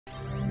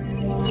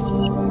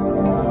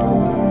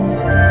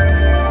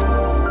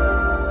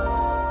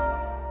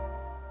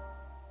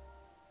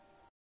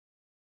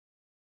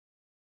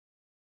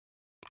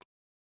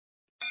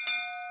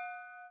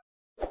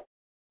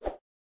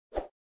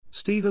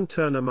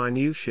Terner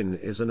Mnuchin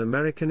is an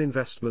American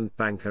investment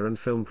banker and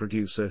film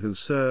producer who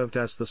served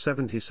as the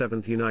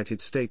 77th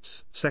United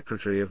States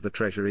Secretary of the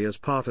Treasury as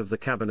part of the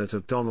cabinet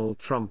of Donald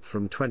Trump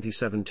from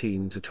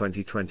 2017 to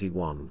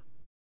 2021.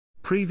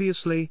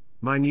 Previously,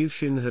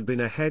 Mnuchin had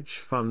been a hedge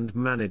fund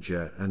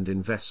manager and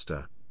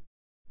investor.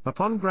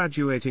 Upon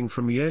graduating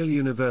from Yale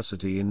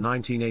University in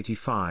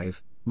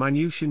 1985,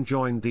 Mnuchin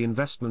joined the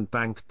investment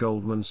bank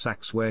Goldman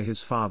Sachs, where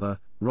his father,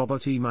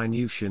 Robert E.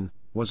 Mnuchin,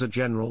 was a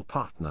general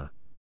partner.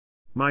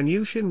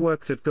 Mnuchin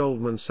worked at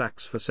Goldman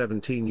Sachs for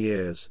 17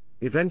 years,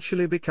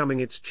 eventually becoming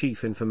its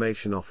chief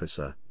information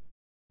officer.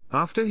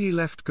 After he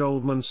left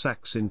Goldman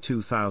Sachs in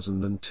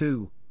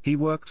 2002, he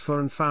worked for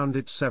and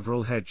founded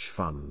several hedge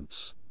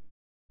funds.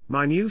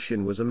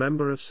 Mnuchin was a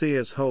member of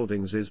Sears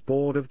Holdings'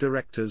 board of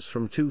directors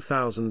from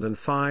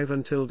 2005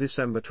 until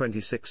December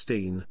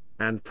 2016,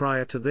 and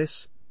prior to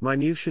this,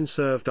 Mnuchin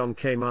served on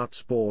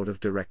Kmart's board of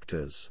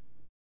directors.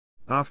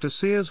 After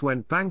Sears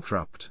went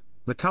bankrupt,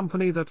 the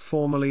company that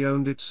formerly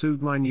owned it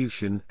sued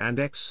Mnuchin and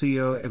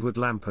ex-CEO Edward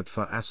Lampert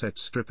for asset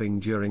stripping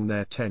during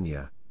their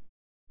tenure.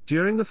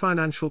 During the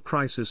financial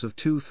crisis of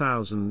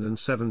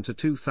 2007 to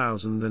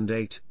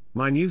 2008,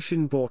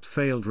 Mnuchin bought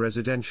failed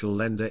residential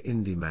lender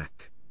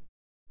IndyMac.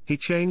 He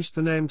changed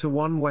the name to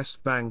One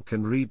West Bank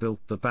and rebuilt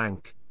the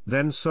bank,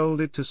 then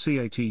sold it to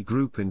CAT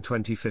Group in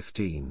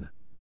 2015.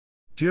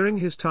 During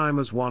his time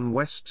as One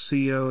West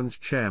CEO and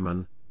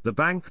chairman, the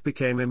bank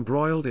became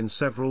embroiled in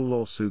several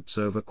lawsuits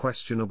over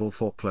questionable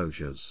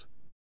foreclosures.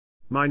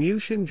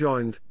 Mnuchin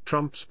joined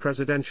Trump's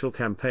presidential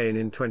campaign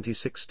in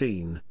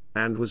 2016,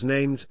 and was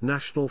named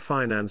National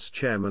Finance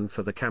Chairman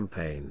for the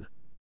campaign.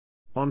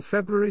 On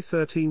February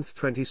 13,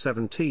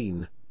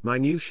 2017,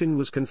 Mnuchin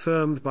was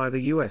confirmed by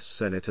the U.S.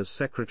 Senate as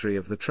Secretary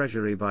of the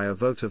Treasury by a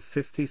vote of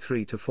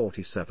 53 to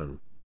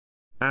 47.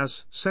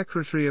 As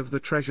Secretary of the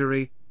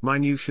Treasury,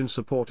 Mnuchin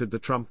supported the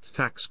Trump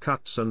tax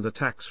cuts and the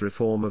tax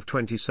reform of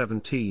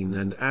 2017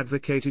 and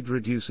advocated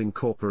reducing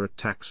corporate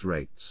tax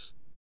rates.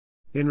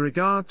 In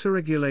regard to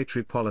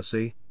regulatory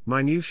policy,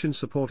 Mnuchin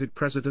supported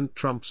President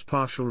Trump's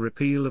partial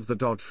repeal of the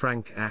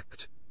Dodd-Frank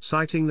Act,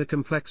 citing the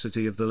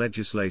complexity of the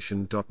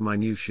legislation.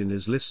 Mnuchin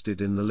is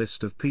listed in the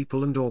list of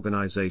people and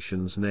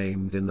organizations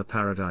named in the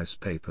Paradise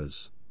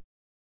Papers.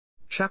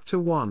 Chapter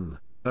 1: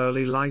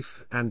 Early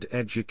Life and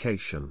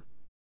Education.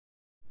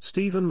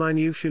 Stephen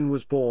Mnuchin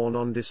was born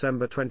on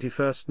December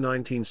 21,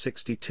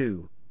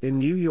 1962, in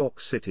New York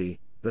City,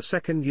 the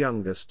second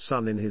youngest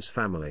son in his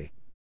family.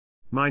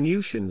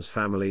 Mnuchin's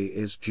family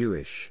is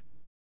Jewish.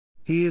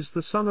 He is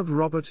the son of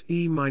Robert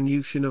E.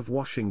 Mnuchin of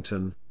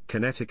Washington,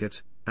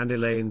 Connecticut, and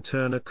Elaine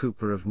Turner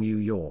Cooper of New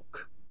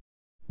York.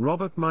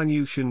 Robert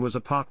Mnuchin was a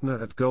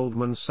partner at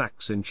Goldman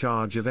Sachs in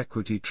charge of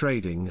equity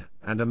trading,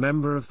 and a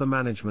member of the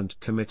management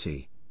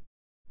committee.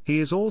 He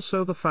is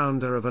also the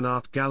founder of an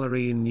art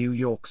gallery in New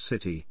York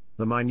City,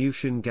 the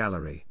Mnuchin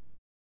Gallery.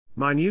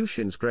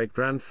 Mnuchin's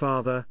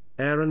great-grandfather,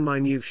 Aaron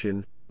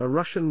Mnuchin, a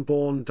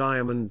Russian-born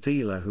diamond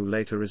dealer who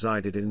later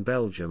resided in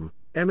Belgium,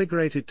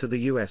 emigrated to the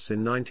U.S.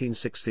 in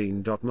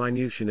 1916.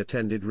 Mnuchin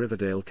attended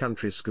Riverdale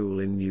Country School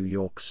in New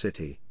York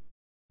City.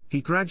 He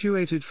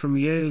graduated from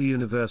Yale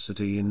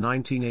University in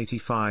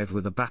 1985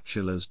 with a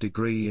bachelor's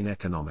degree in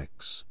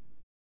economics.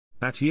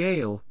 At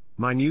Yale,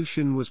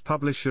 Mnuchin was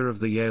publisher of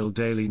the Yale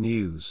Daily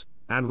News,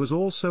 and was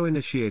also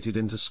initiated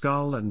into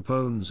Skull and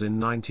Bones in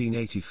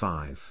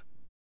 1985.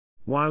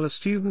 While a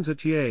student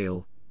at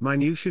Yale,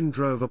 Mnuchin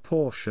drove a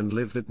Porsche and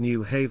lived at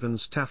New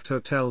Haven's Taft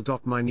Hotel.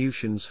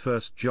 Mnuchin's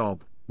first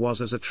job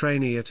was as a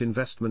trainee at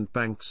investment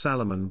bank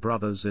Salomon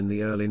Brothers in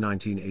the early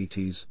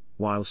 1980s,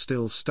 while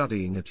still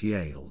studying at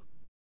Yale.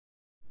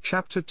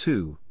 Chapter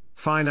 2: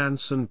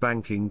 Finance and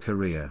Banking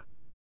Career.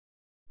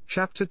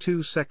 Chapter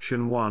 2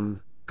 Section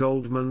 1: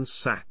 Goldman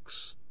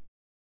Sachs.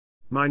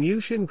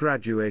 Mnuchin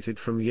graduated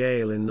from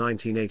Yale in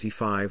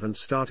 1985 and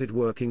started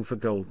working for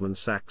Goldman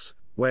Sachs,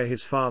 where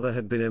his father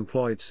had been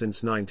employed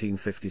since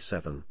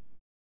 1957.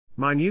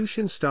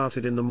 Mnuchin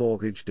started in the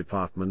mortgage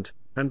department,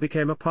 and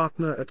became a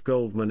partner at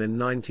Goldman in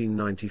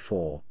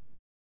 1994.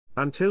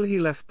 Until he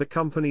left the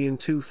company in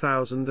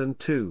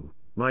 2002,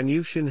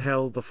 Mnuchin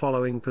held the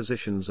following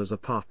positions as a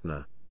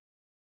partner: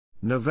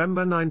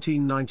 November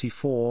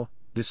 1994,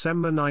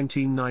 December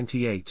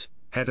 1998,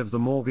 head of the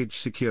Mortgage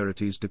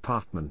Securities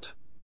Department.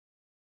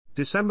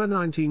 December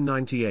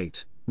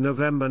 1998,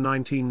 November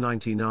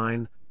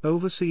 1999,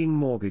 overseeing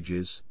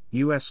mortgages,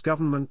 U.S.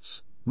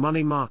 governments,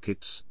 money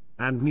markets,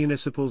 and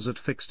municipals at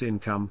Fixed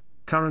Income,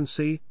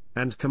 Currency,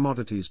 and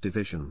Commodities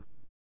Division.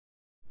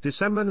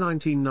 December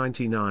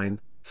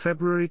 1999,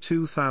 February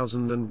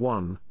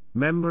 2001,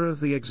 member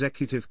of the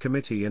Executive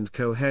Committee and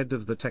co-head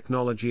of the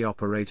Technology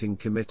Operating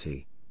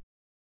Committee.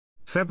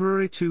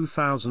 February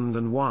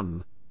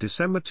 2001,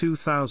 December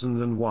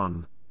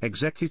 2001,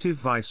 Executive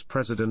Vice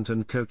President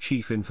and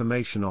Co-Chief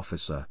Information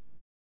Officer.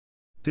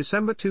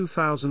 December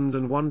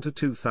 2001 to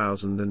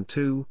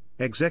 2002,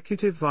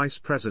 Executive Vice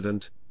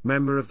President,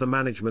 member of the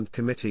Management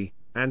Committee,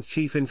 and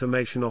Chief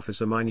Information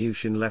Officer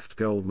Mnuchin left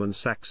Goldman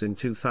Sachs in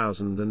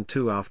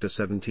 2002 after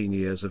 17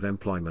 years of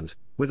employment,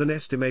 with an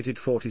estimated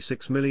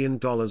 $46 million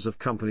of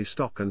company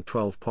stock and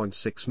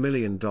 $12.6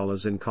 million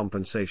in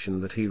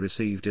compensation that he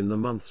received in the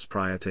months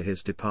prior to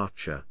his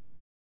departure.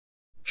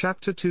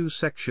 Chapter 2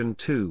 Section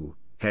 2,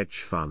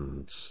 Hedge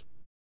Funds.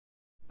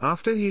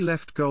 After he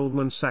left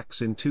Goldman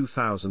Sachs in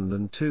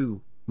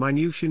 2002,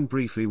 Mnuchin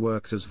briefly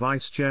worked as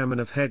vice chairman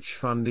of hedge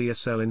fund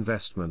ESL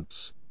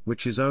Investments,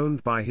 which is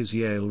owned by his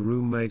Yale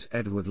roommate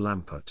Edward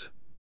Lampert.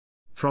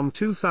 From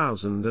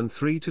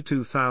 2003 to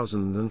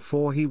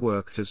 2004 he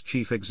worked as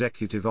chief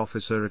executive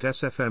officer at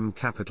SFM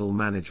Capital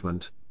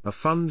Management, a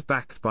fund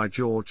backed by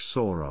George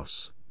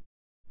Soros.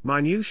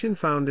 Mnuchin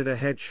founded a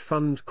hedge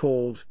fund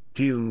called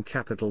Dune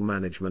Capital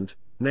Management,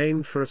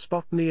 named for a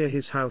spot near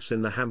his house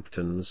in the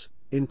Hamptons,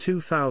 in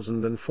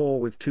 2004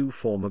 with two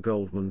former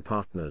Goldman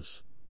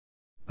partners.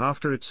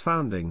 After its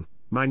founding,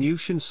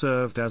 Mnuchin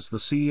served as the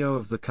CEO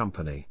of the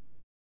company.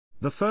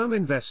 The firm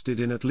invested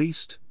in at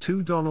least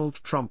two Donald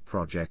Trump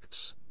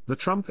projects, the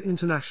Trump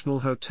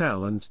International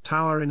Hotel and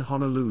Tower in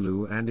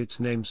Honolulu and its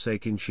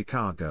namesake in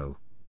Chicago.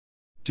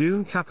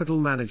 Dune Capital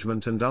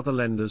Management and other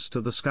lenders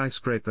to the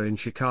skyscraper in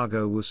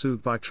Chicago were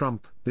sued by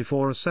Trump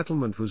before a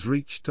settlement was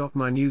reached.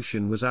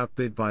 Mnuchin was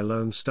outbid by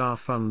Lone Star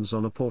Funds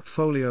on a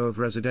portfolio of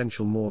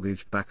residential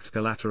mortgage-backed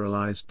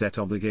collateralized debt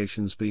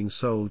obligations being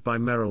sold by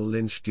Merrill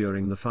Lynch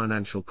during the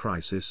financial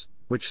crisis,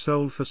 which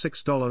sold for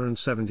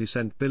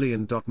 $6.70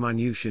 billion.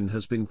 Mnuchin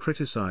has been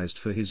criticized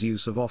for his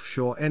use of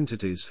offshore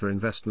entities for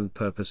investment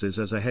purposes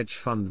as a hedge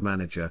fund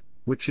manager,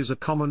 which is a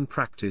common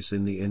practice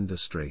in the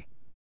industry.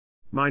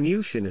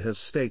 Mnuchin has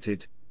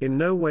stated, "In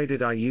no way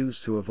did I use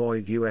to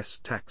avoid U.S.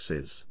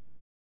 taxes."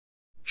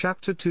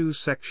 Chapter 2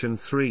 Section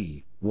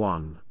 3,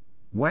 1.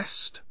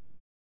 West.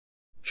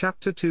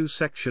 Chapter 2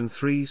 Section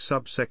 3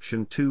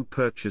 Subsection 2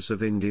 Purchase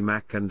of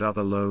IndyMac and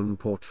other loan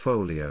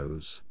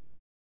portfolios.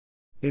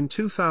 In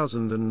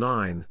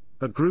 2009,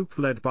 a group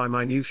led by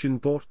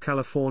Mnuchin bought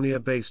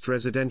California-based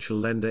residential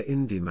lender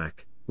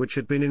IndyMac, which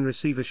had been in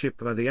receivership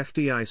by the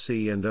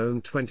FDIC and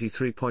owned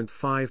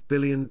 $23.5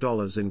 billion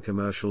in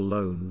commercial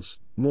loans,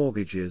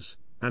 mortgages,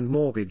 and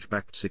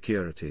mortgage-backed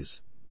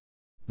securities.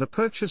 The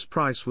purchase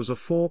price was a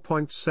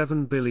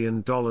 $4.7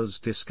 billion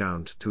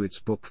discount to its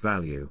book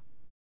value.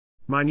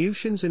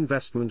 Mnuchin's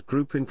investment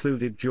group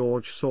included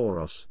George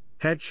Soros,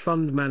 hedge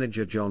fund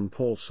manager John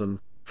Paulson,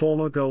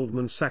 former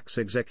Goldman Sachs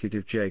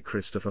executive J.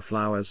 Christopher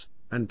Flowers,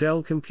 and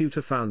Dell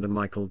Computer founder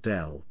Michael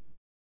Dell.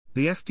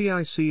 The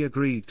FDIC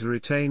agreed to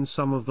retain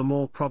some of the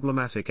more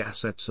problematic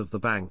assets of the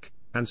bank,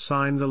 and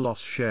signed a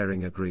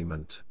loss-sharing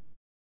agreement.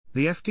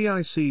 The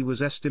FDIC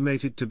was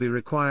estimated to be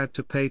required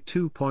to pay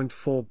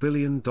 $2.4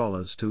 billion to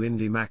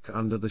IndyMac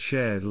under the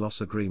shared loss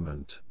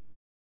agreement.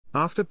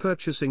 After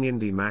purchasing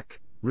IndyMac,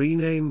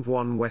 renamed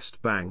One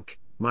West Bank,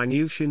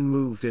 Mnuchin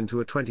moved into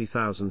a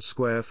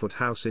 20,000-square-foot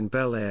house in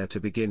Bel Air to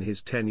begin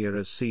his tenure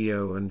as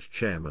CEO and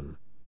chairman.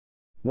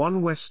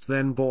 One West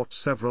then bought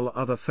several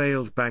other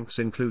failed banks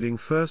including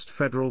First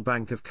Federal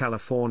Bank of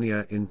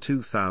California in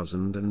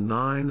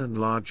 2009 and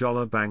La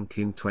Jolla Bank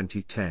in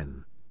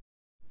 2010.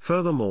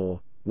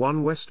 Furthermore,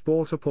 One West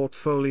bought a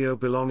portfolio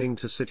belonging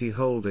to Citi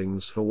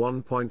Holdings for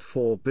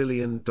 $1.4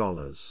 billion.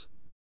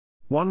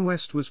 One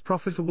West was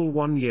profitable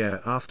 1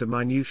 year after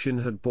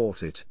Mnuchin had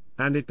bought it,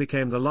 and it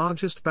became the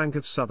largest bank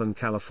of Southern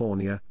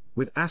California,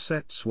 with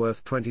assets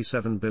worth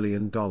 $27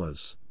 billion.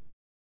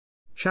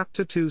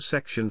 Chapter 2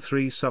 Section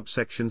 3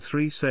 Subsection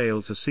 3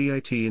 Sale to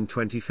CAT. In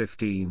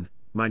 2015,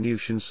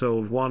 Mnuchin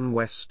sold One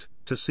West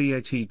to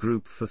CAT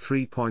Group for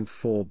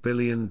 $3.4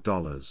 billion.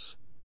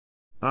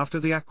 After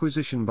the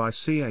acquisition by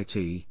CAT,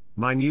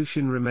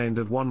 Mnuchin remained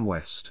at One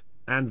West,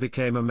 and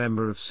became a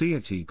member of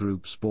CAT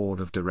Group's board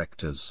of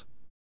directors.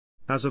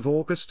 As of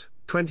August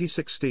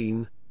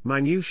 2016,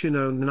 Mnuchin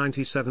owned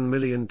 $97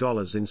 million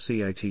in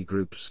CAT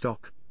Group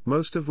stock,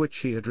 most of which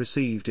he had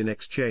received in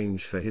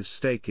exchange for his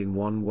stake in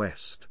One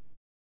West.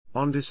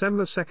 On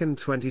December 2,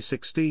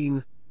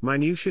 2016,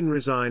 Mnuchin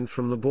resigned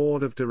from the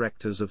board of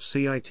directors of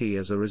CAT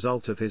as a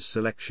result of his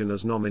selection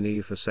as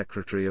nominee for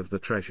Secretary of the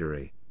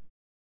Treasury.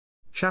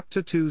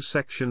 Chapter 2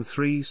 Section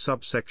 3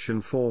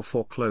 Subsection 4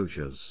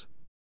 Foreclosures.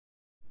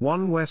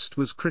 One West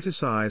was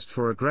criticized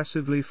for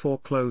aggressively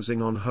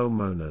foreclosing on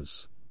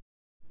homeowners.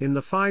 In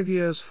the 5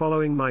 years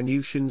following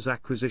Mnuchin's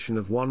acquisition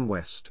of One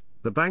West,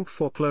 the bank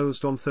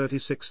foreclosed on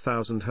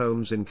 36,000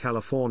 homes in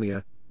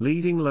California,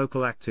 leading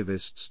local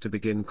activists to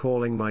begin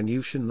calling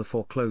Mnuchin the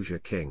foreclosure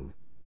king.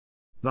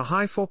 The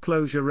high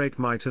foreclosure rate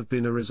might have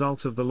been a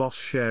result of the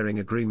loss-sharing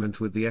agreement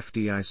with the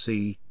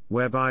FDIC,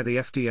 whereby the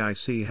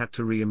FDIC had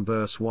to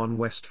reimburse One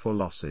West for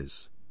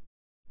losses.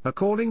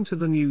 According to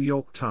the New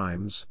York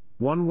Times,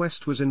 One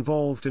West was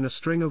involved in a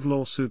string of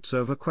lawsuits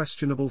over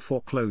questionable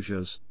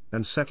foreclosures,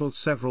 and settled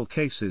several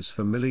cases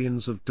for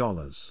millions of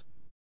dollars.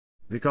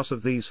 Because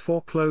of these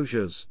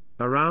foreclosures,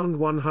 around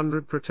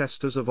 100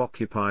 protesters of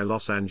Occupy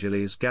Los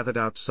Angeles gathered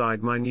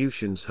outside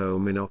Mnuchin's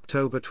home in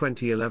October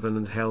 2011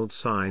 and held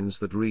signs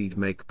that read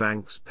 "Make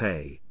Banks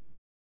Pay."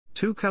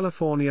 Two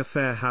California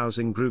fair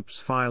housing groups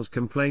filed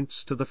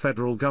complaints to the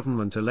federal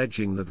government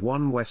alleging that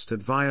One West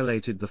had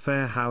violated the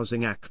Fair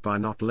Housing Act by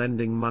not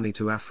lending money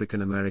to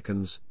African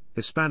Americans,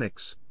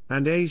 Hispanics,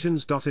 and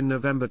Asians. In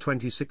November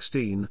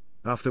 2016,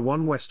 after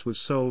One West was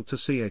sold to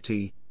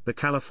CAT, the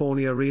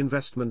California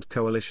Reinvestment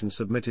Coalition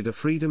submitted a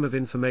Freedom of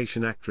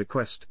Information Act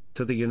request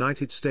to the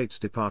United States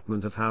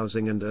Department of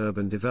Housing and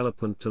Urban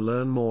Development to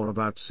learn more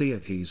about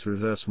CAT's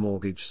reverse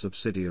mortgage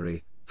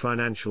subsidiary,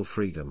 Financial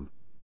Freedom.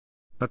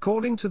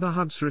 According to the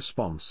HUD's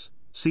response,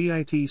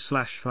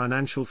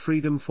 CAT/Financial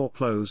Freedom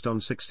foreclosed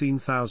on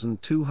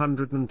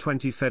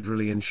 16,220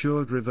 federally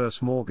insured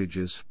reverse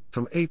mortgages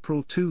from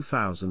April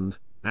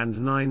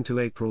 2009 to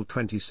April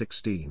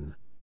 2016.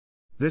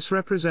 This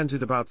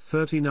represented about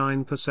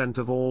 39%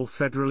 of all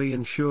federally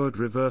insured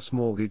reverse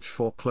mortgage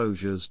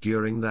foreclosures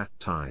during that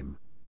time.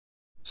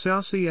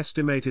 CAC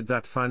estimated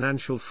that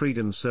Financial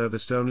Freedom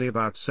serviced only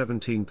about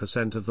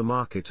 17% of the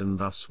market and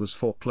thus was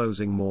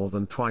foreclosing more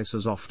than twice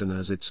as often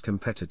as its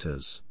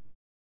competitors.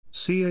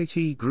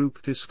 CAT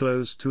Group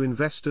disclosed to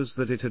investors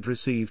that it had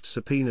received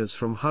subpoenas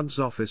from HUD's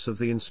Office of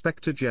the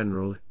Inspector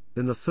General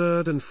in the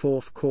third and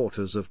fourth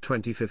quarters of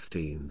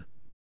 2015.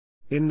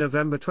 In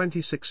November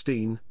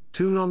 2016,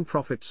 two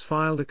nonprofits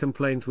filed a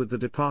complaint with the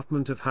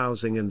Department of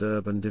Housing and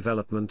Urban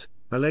Development,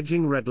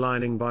 alleging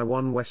redlining by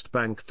One West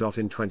Bank.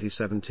 In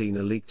 2017,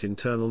 a leaked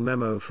internal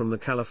memo from the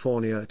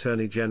California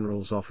Attorney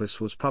General's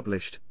office was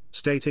published,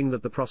 stating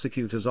that the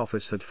prosecutor's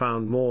office had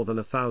found more than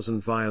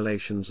 1,000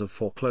 violations of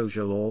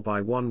foreclosure law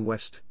by One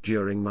West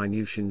during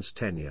Mnuchin's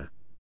tenure.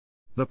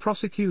 The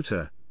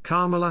prosecutor,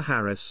 Kamala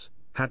Harris,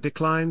 had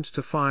declined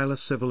to file a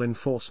civil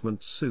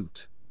enforcement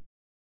suit.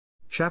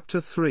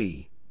 Chapter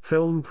 3,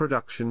 Film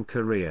Production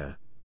Career.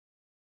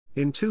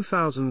 In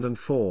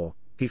 2004,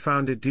 he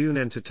founded Dune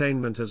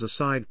Entertainment as a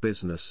side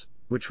business,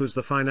 which was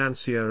the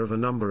financier of a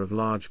number of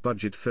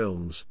large-budget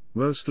films,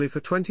 mostly for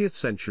 20th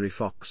Century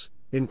Fox,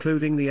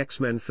 including the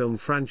X-Men film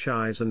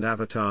franchise and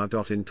Avatar.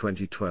 In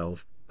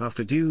 2012,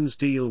 after Dune's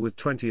deal with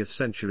 20th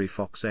Century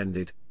Fox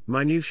ended,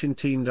 Mnuchin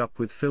teamed up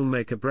with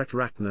filmmaker Brett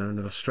Ratner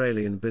and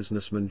Australian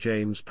businessman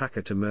James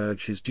Packer to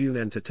merge his Dune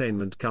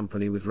Entertainment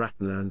company with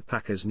Ratner and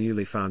Packer's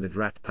newly founded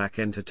Rat Pack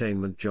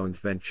Entertainment joint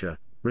venture,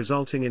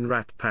 resulting in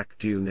Rat Pack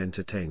Dune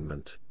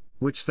Entertainment,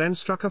 which then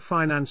struck a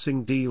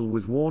financing deal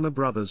with Warner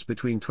Brothers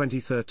between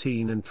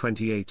 2013 and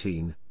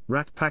 2018.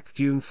 Rat Pack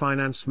Dune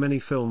financed many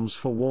films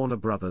for Warner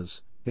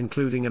Brothers,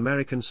 including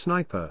American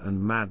Sniper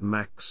and Mad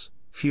Max: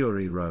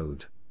 Fury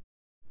Road.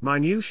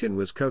 Mnuchin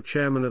was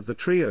co-chairman of the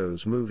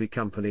trio's movie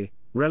company,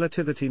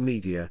 Relativity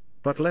Media,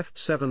 but left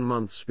 7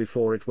 months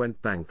before it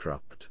went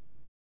bankrupt.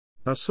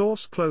 A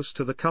source close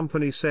to the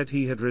company said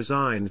he had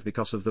resigned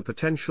because of the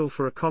potential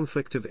for a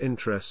conflict of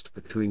interest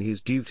between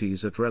his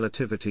duties at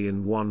Relativity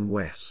and One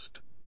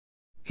West.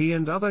 He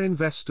and other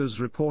investors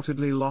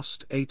reportedly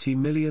lost $80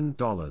 million.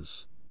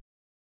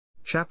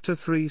 Chapter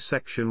 3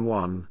 Section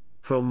 1,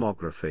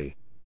 Filmography.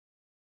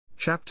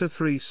 Chapter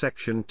 3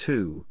 Section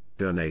 2,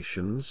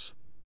 Donations.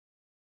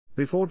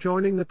 Before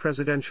joining the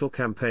presidential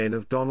campaign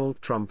of Donald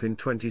Trump in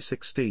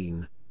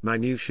 2016,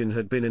 Mnuchin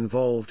had been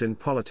involved in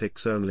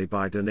politics only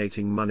by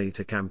donating money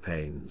to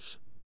campaigns.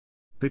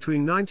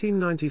 Between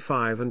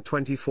 1995 and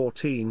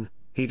 2014,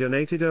 he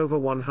donated over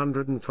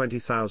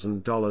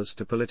 $120,000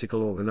 to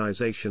political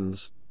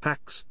organizations,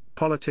 PACs,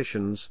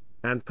 politicians,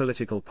 and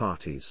political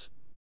parties.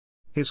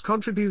 His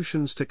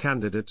contributions to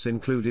candidates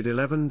included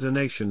 11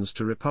 donations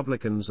to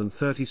Republicans and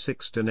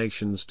 36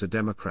 donations to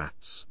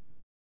Democrats.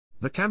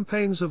 The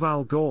campaigns of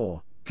Al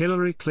Gore,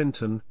 Hillary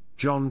Clinton,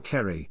 John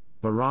Kerry,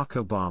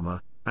 Barack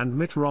Obama, and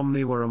Mitt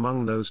Romney were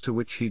among those to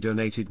which he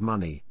donated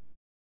money.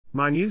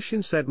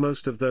 Mnuchin said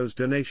most of those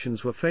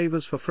donations were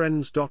favors for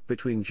friends.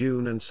 Between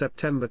June and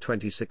September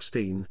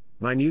 2016,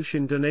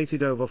 Mnuchin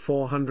donated over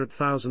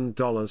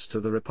 $400,000 to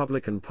the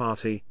Republican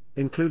Party,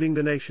 including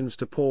donations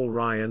to Paul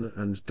Ryan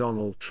and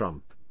Donald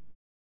Trump.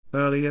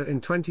 Earlier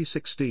in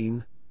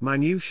 2016,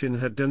 Mnuchin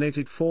had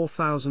donated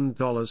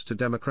 $4,000 to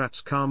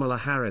Democrats Kamala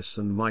Harris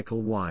and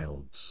Michael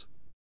Wilds.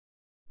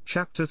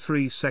 Chapter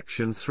 3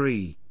 Section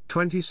 3,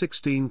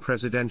 2016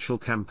 Presidential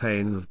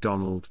Campaign of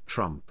Donald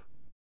Trump.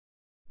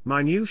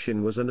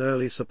 Mnuchin was an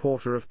early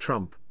supporter of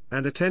Trump,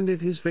 and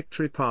attended his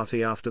victory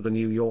party after the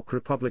New York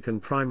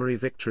Republican primary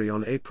victory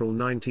on April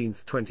 19,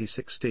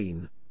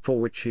 2016, for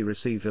which he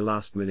received a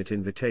last-minute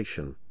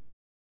invitation.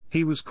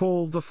 He was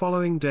called the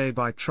following day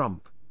by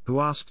Trump, who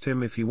asked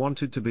him if he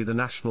wanted to be the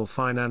national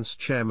finance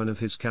chairman of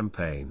his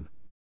campaign.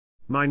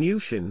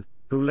 Mnuchin,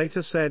 who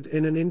later said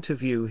in an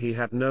interview he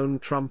had known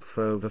Trump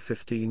for over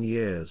 15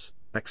 years,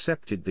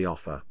 accepted the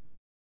offer.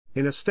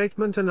 In a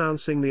statement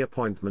announcing the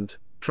appointment,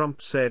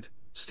 Trump said,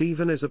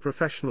 "Stephen is a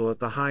professional at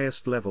the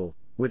highest level,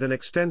 with an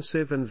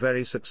extensive and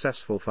very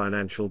successful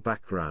financial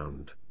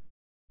background."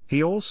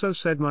 He also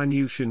said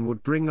Mnuchin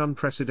would bring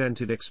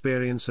unprecedented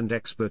experience and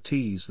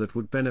expertise that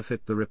would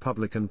benefit the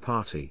Republican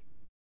Party.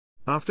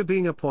 After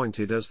being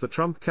appointed as the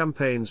Trump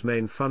campaign's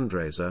main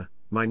fundraiser,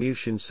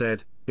 Mnuchin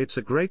said, "It's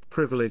a great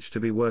privilege to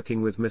be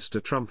working with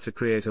Mr. Trump to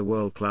create a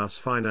world-class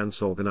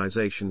finance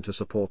organization to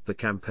support the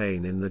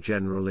campaign in the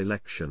general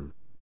election."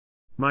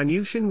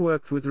 Mnuchin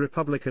worked with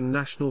Republican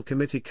National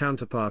Committee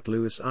counterpart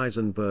Louis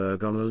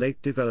Eisenberg on a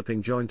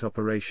late-developing joint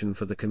operation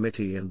for the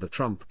committee and the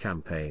Trump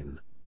campaign.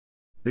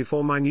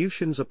 Before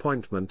Mnuchin's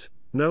appointment,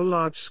 no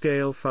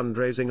large-scale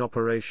fundraising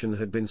operation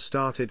had been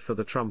started for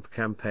the Trump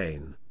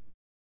campaign.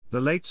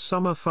 The late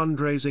summer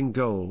fundraising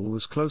goal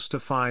was close to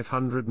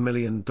 $500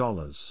 million.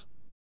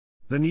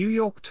 The New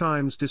York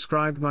Times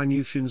described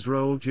Mnuchin's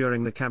role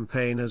during the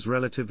campaign as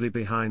relatively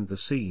behind the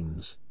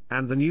scenes,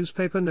 and the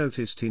newspaper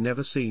noticed he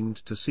never seemed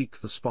to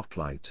seek the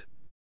spotlight.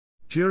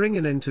 During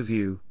an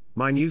interview,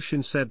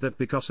 Mnuchin said that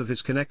because of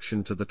his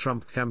connection to the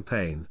Trump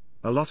campaign,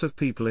 a lot of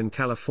people in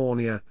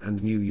California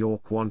and New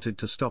York wanted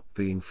to stop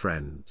being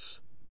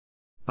friends.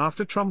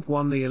 After Trump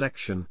won the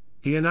election,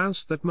 he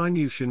announced that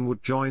Mnuchin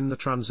would join the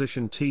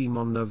transition team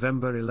on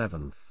November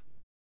 11.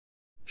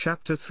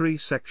 Chapter 3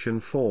 Section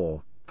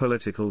 4,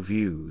 Political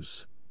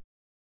Views.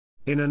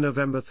 In a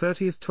November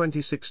 30,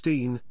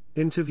 2016,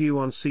 interview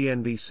on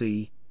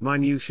CNBC,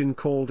 Mnuchin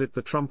called it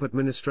the Trump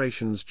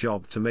administration's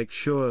job to make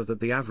sure that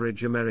the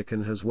average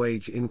American has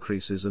wage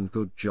increases and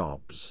good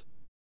jobs.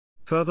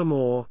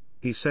 Furthermore,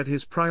 he said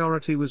his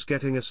priority was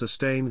getting a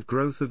sustained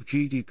growth of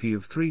GDP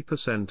of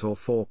 3% or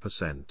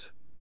 4%.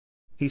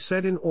 He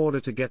said in order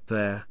to get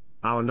there,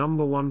 our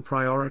number one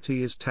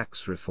priority is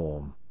tax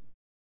reform.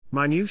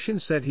 Mnuchin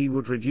said he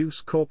would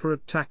reduce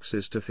corporate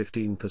taxes to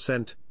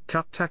 15%,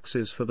 cut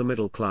taxes for the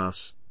middle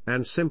class,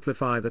 and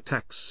simplify the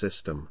tax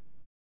system.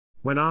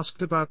 When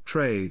asked about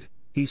trade,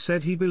 he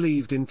said he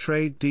believed in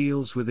trade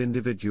deals with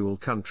individual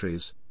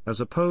countries, as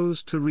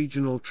opposed to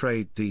regional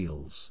trade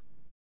deals.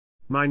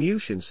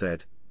 Mnuchin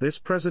said, "This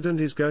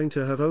president is going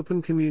to have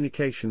open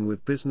communication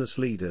with business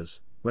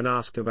leaders," when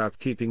asked about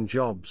keeping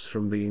jobs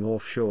from being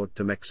offshored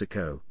to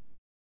Mexico.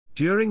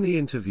 During the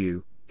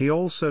interview, he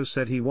also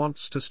said he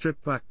wants to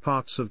strip back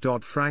parts of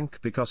Dodd-Frank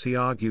because he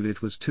argued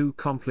it was too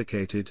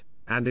complicated,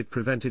 and it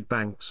prevented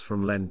banks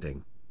from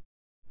lending.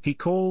 He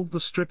called the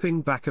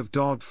stripping back of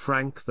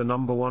Dodd-Frank the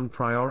number one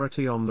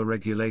priority on the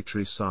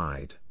regulatory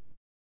side.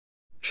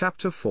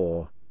 Chapter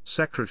 4,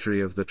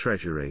 Secretary of the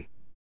Treasury.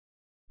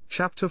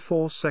 Chapter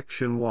 4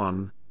 Section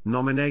 1,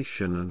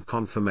 Nomination and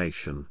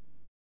Confirmation.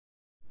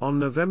 On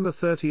November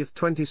 30,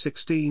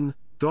 2016,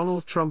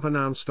 Donald Trump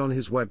announced on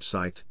his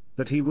website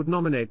that he would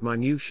nominate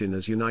Mnuchin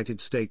as United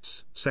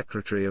States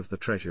Secretary of the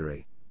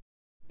Treasury.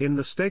 In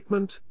the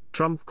statement,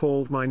 Trump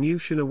called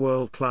Mnuchin a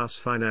world-class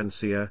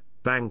financier,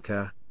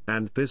 banker,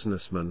 and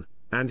businessman,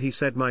 and he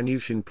said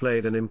Mnuchin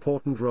played an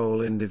important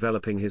role in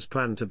developing his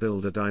plan to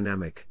build a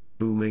dynamic,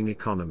 booming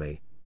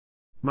economy.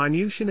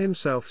 Mnuchin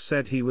himself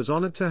said he was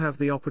honored to have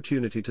the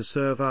opportunity to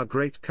serve our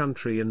great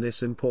country in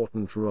this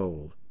important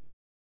role.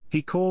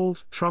 He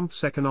called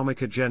Trump's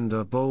economic agenda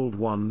a bold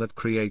one that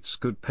creates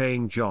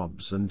good-paying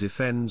jobs and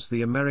defends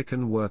the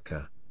American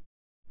worker.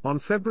 On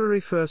February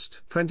 1,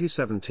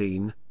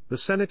 2017, the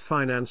Senate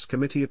Finance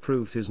Committee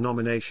approved his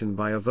nomination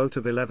by a vote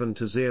of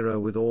 11-0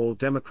 with all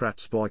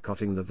Democrats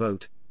boycotting the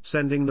vote,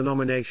 sending the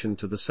nomination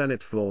to the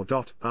Senate floor.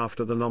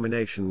 After the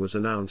nomination was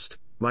announced,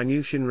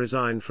 Mnuchin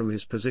resigned from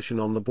his position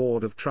on the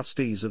Board of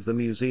Trustees of the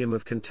Museum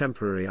of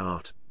Contemporary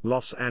Art,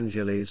 Los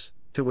Angeles,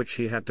 to which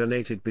he had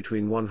donated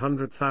between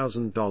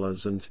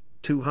 $100,000 and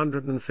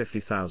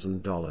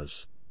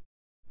 $250,000.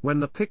 When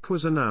the pick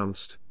was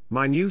announced,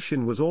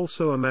 Mnuchin was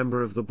also a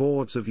member of the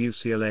boards of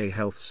UCLA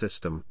Health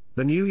System,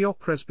 the New York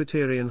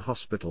Presbyterian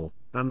Hospital,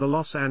 and the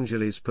Los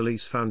Angeles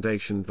Police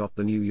Foundation.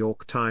 The New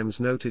York Times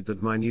noted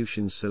that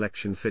Mnuchin's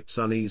selection fits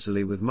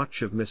uneasily with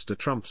much of Mr.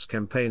 Trump's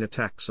campaign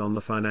attacks on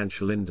the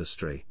financial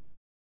industry.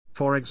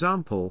 For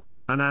example,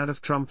 an ad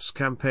of Trump's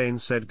campaign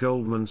said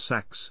Goldman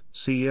Sachs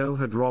CEO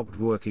had robbed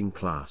working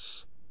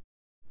class.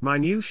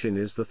 Mnuchin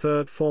is the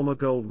third former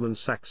Goldman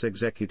Sachs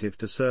executive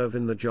to serve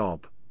in the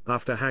job,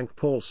 after Hank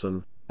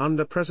Paulson,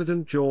 under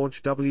President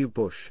George W.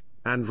 Bush,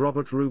 and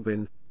Robert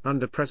Rubin,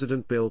 under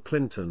President Bill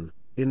Clinton,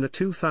 in the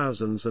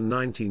 2000s and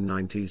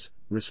 1990s,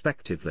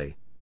 respectively.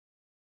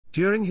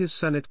 During his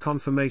Senate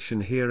confirmation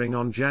hearing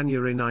on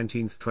January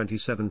 19,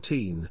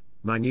 2017,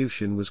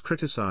 Mnuchin was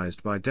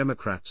criticized by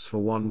Democrats for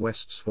One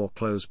West's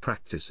foreclose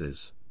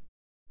practices.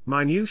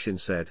 Mnuchin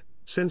said,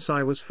 "Since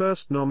I was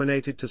first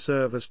nominated to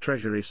serve as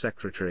Treasury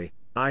Secretary,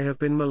 I have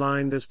been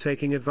maligned as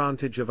taking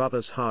advantage of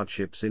others'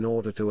 hardships in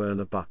order to earn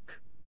a buck."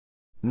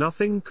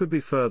 Nothing could be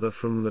further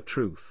from the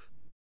truth.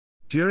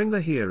 During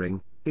the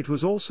hearing, it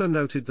was also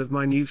noted that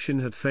Mnuchin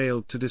had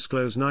failed to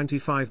disclose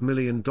 $95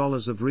 million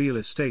of real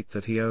estate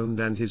that he owned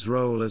and his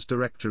role as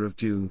director of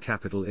Dune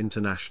Capital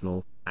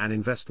International, an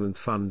investment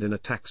fund in a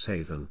tax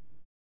haven.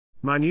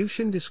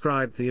 Mnuchin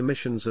described the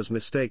omissions as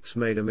mistakes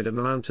made amid a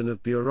mountain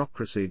of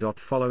bureaucracy.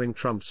 Following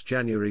Trump's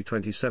January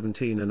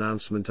 2017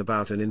 announcement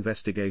about an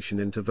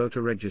investigation into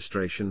voter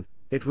registration,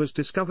 it was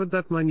discovered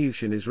that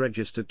Mnuchin is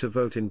registered to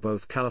vote in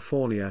both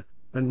California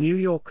and New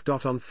York.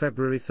 On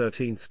February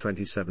 13,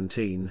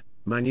 2017,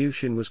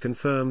 Mnuchin was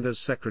confirmed as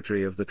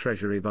Secretary of the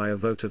Treasury by a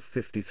vote of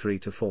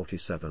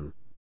 53-47.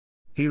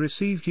 He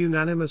received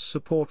unanimous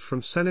support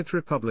from Senate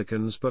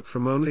Republicans but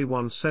from only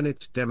one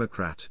Senate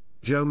Democrat,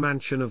 Joe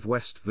Manchin of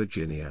West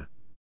Virginia.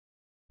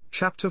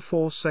 Chapter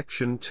 4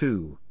 Section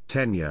 2,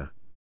 Tenure.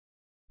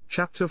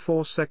 Chapter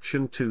 4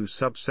 Section 2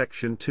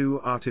 Subsection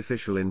 2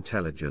 Artificial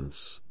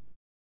Intelligence.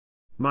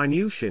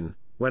 Mnuchin,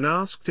 when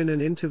asked in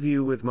an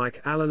interview with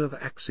Mike Allen of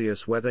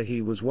Axios whether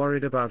he was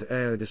worried about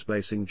AI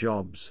displacing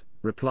jobs,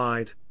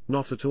 replied,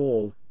 "Not at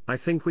all, I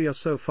think we are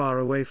so far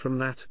away from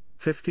that,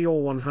 50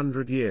 or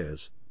 100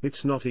 years,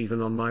 it's not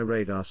even on my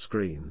radar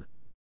screen."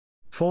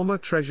 Former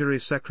Treasury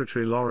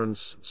Secretary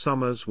Lawrence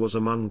Summers was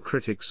among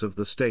critics of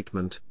the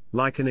statement,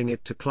 likening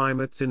it to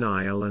climate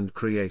denial and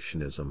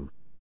creationism.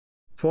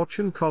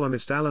 Fortune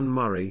columnist Alan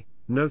Murray,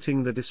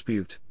 noting the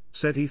dispute,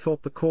 said he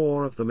thought the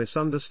core of the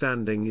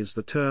misunderstanding is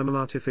the term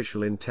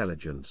artificial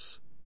intelligence.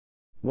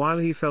 While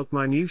he felt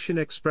Mnuchin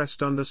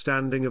expressed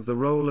understanding of the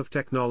role of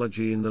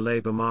technology in the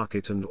labor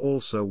market and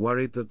also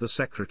worried that the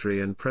Secretary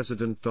and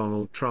President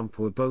Donald Trump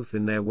were both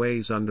in their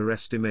ways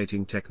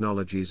underestimating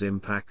technology's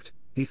impact,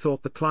 he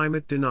thought the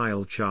climate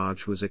denial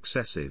charge was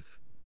excessive.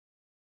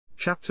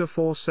 Chapter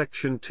 4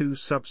 Section 2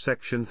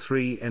 Subsection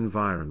 3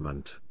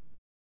 Environment.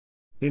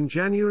 In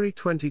January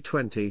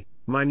 2020,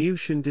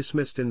 Mnuchin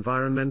dismissed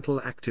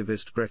environmental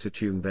activist Greta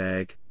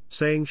Thunberg,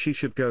 saying she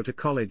should go to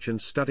college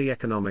and study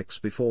economics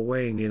before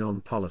weighing in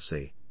on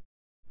policy.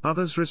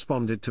 Others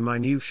responded to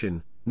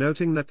Mnuchin,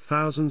 noting that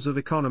thousands of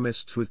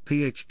economists with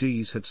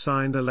PhDs had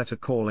signed a letter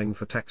calling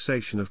for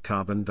taxation of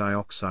carbon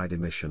dioxide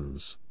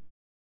emissions.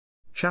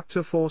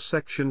 Chapter 4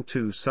 Section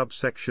 2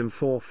 Subsection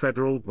 4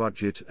 Federal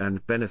Budget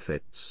and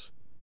Benefits.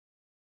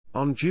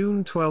 On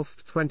June 12,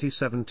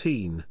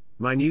 2017,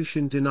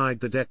 Mnuchin denied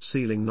the debt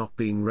ceiling not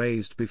being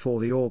raised before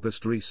the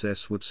August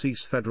recess would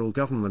cease federal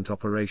government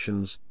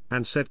operations,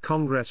 and said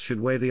Congress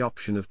should weigh the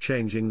option of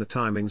changing the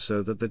timing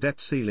so that the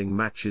debt ceiling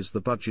matches the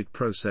budget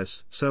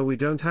process so we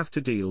don't have to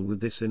deal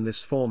with this in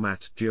this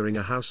format during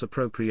a House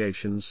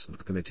Appropriations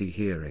Committee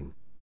hearing.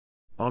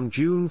 On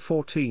June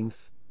 14,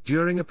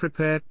 during a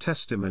prepared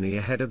testimony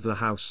ahead of the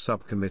House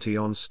Subcommittee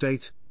on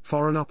State,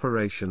 Foreign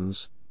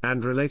Operations,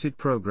 and Related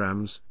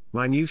Programs,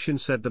 Mnuchin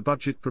said the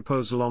budget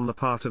proposal on the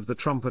part of the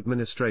Trump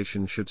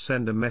administration should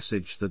send a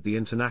message that the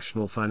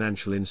international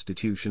financial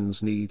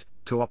institutions need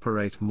to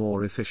operate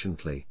more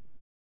efficiently.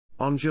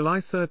 On July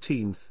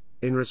 13,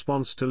 in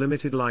response to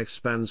limited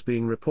lifespans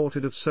being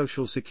reported of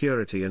Social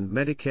Security and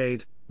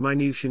Medicaid,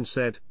 Mnuchin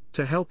said,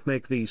 "To help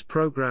make these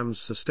programs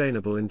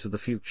sustainable into the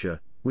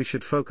future, we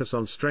should focus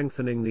on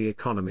strengthening the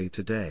economy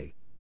today.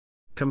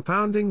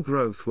 Compounding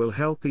growth will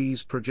help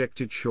ease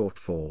projected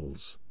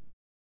shortfalls."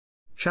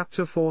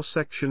 Chapter 4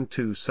 Section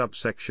 2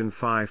 Subsection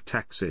 5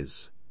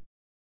 Taxes.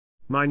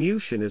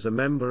 Mnuchin is a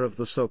member of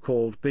the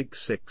so-called Big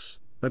Six,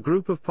 a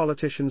group of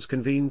politicians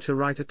convened to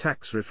write a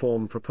tax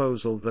reform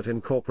proposal that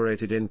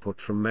incorporated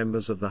input from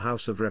members of the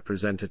House of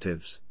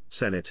Representatives,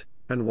 Senate,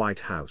 and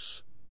White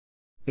House.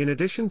 In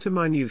addition to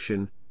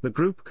Mnuchin, the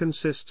group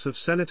consists of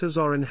Senators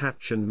Orrin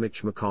Hatch and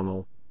Mitch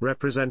McConnell,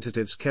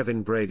 Representatives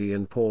Kevin Brady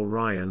and Paul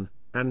Ryan,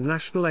 and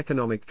National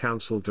Economic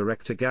Council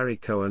Director Gary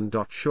Cohn.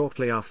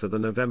 Shortly after the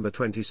November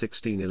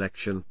 2016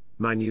 election,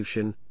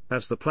 Mnuchin,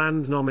 as the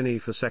planned nominee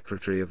for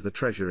Secretary of the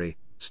Treasury,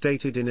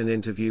 stated in an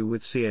interview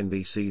with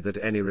CNBC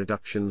that any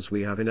reductions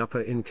we have in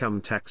upper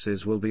income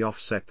taxes will be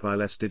offset by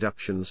less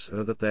deductions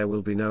so that there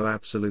will be no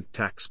absolute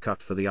tax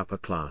cut for the upper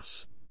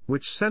class,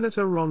 which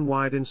Senator Ron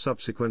Wyden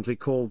subsequently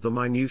called the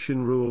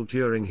Mnuchin rule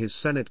during his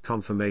Senate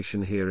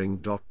confirmation hearing.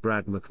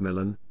 Brad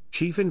McMillan,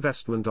 Chief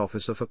Investment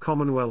Officer for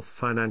Commonwealth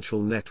Financial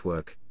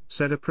Network,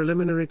 said a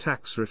preliminary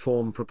tax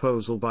reform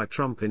proposal by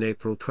Trump in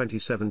April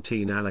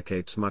 2017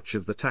 allocates much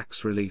of the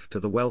tax relief to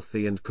the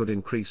wealthy and could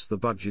increase the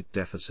budget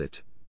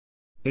deficit.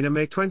 In a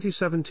May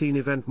 2017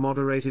 event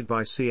moderated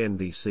by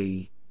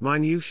CNBC,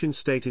 Mnuchin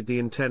stated the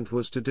intent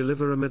was to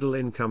deliver a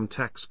middle-income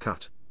tax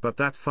cut, but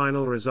that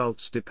final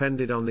results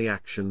depended on the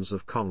actions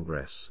of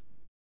Congress.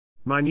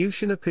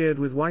 Mnuchin appeared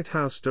with White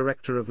House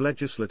Director of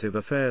Legislative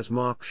Affairs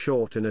Mark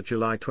Short in a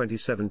July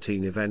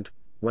 2017 event,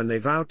 when they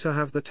vowed to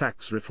have the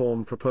tax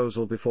reform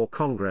proposal before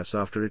Congress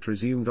after it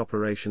resumed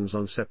operations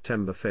on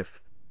September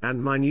 5,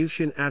 and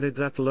Mnuchin added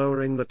that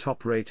lowering the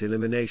top rate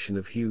elimination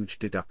of huge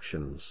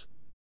deductions.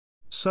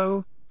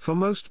 So, for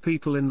most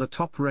people in the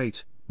top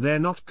rate, they're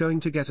not going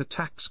to get a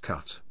tax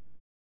cut.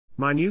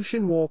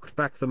 Mnuchin walked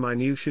back the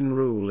Mnuchin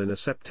rule in a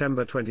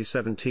September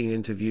 2017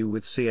 interview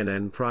with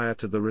CNN prior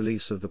to the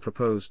release of the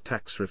proposed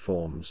tax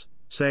reforms,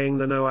 saying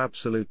the no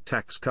absolute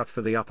tax cut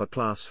for the upper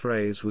class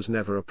phrase was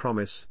never a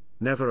promise,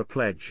 never a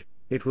pledge,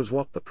 it was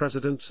what the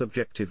president's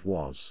objective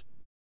was.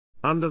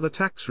 Under the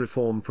tax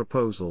reform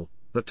proposal,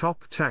 the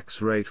top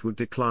tax rate would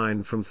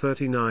decline from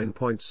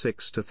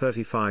 39.6% to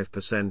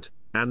 35%,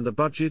 and the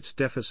budget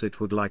deficit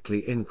would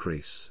likely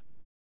increase.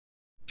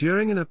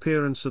 During an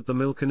appearance at the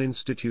Milken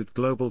Institute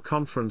Global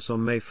Conference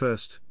on May 1,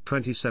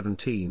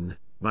 2017,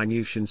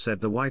 Mnuchin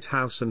said the White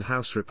House and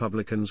House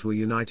Republicans were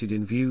united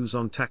in views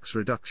on tax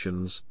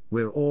reductions,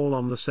 "We're all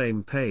on the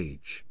same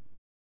page.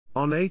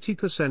 On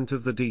 80%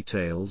 of the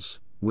details,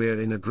 we're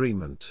in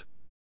agreement.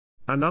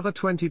 Another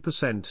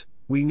 20%,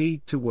 we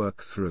need to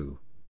work through.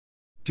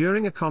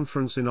 During a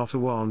conference in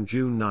Ottawa on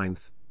June 9,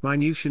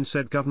 Mnuchin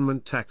said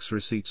government tax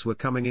receipts were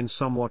coming in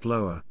somewhat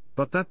lower,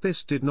 but that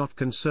this did not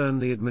concern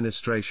the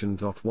administration.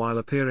 While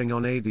appearing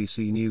on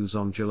ABC News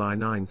on July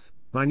 9,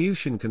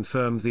 Mnuchin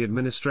confirmed the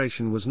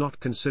administration was not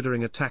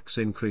considering a tax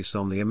increase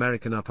on the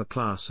American upper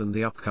class and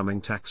the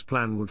upcoming tax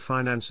plan would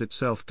finance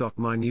itself.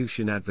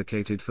 Mnuchin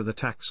advocated for the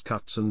Tax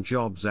Cuts and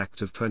Jobs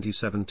Act of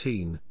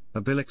 2017,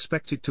 a bill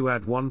expected to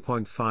add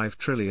 $1.5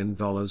 trillion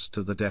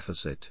to the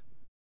deficit.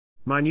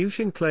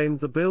 Mnuchin claimed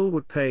the bill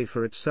would pay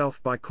for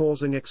itself by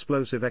causing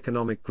explosive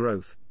economic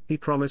growth. He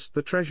promised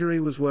the Treasury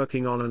was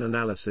working on an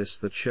analysis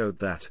that showed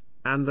that,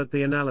 and that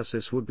the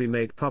analysis would be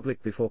made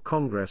public before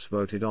Congress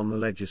voted on the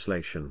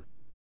legislation.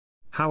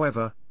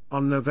 However,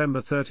 on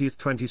November 30,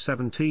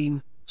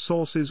 2017,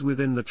 sources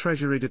within the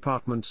Treasury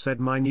Department said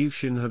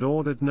Mnuchin had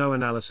ordered no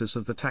analysis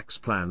of the tax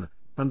plan,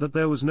 and that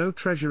there was no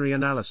Treasury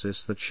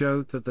analysis that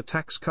showed that the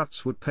tax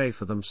cuts would pay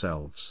for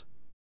themselves.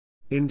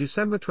 In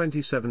December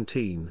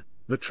 2017,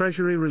 the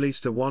Treasury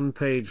released a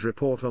one-page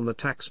report on the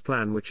tax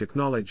plan which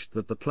acknowledged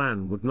that the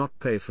plan would not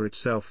pay for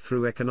itself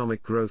through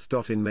economic growth.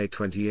 In May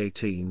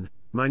 2018,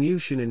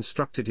 Mnuchin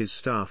instructed his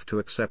staff to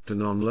accept a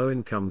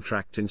non-low-income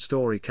tract in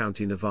Story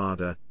County,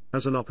 Nevada,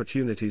 as an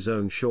opportunity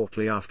zone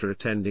shortly after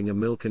attending a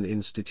Milken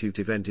Institute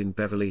event in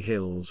Beverly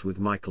Hills with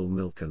Michael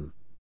Milken.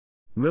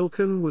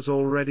 Milken was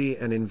already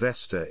an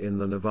investor in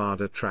the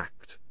Nevada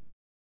tract.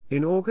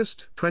 In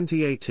August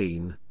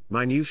 2018,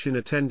 Mnuchin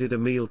attended a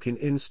Milken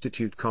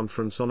Institute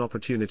conference on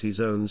opportunity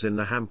zones in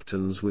the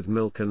Hamptons with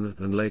Milken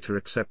and later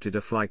accepted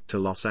a flight to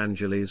Los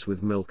Angeles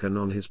with Milken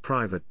on his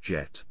private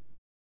jet.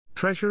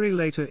 Treasury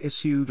later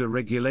issued a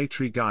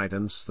regulatory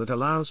guidance that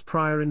allows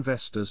prior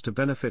investors to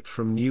benefit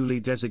from newly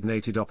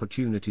designated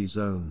opportunity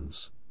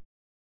zones.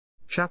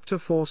 Chapter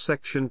 4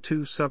 Section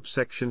 2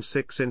 Subsection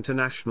 6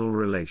 International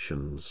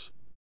Relations.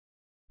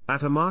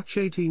 At a March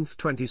 18,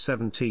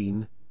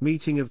 2017,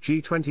 meeting of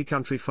G20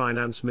 country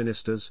finance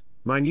ministers,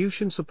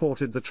 Mnuchin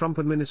supported the Trump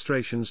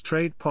administration's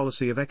trade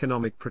policy of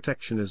economic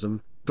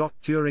protectionism.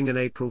 During an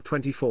April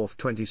 24,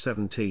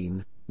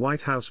 2017,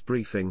 White House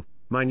briefing,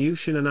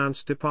 Mnuchin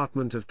announced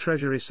Department of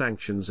Treasury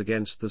sanctions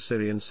against the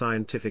Syrian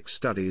Scientific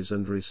Studies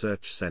and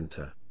Research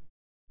Center.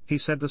 He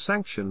said the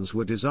sanctions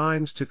were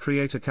designed to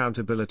create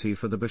accountability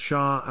for the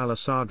Bashar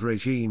al-Assad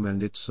regime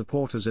and its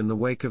supporters in the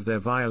wake of their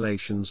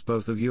violations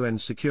both of UN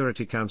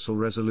Security Council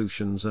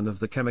resolutions and of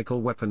the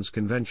Chemical Weapons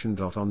Convention.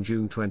 On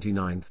June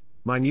 29,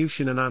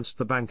 Mnuchin announced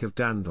the Bank of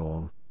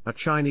Dandong, a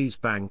Chinese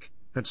bank,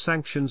 had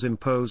sanctions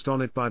imposed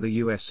on it by the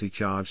US. He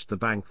charged the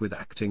bank with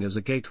acting as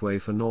a gateway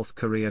for North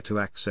Korea to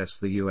access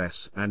the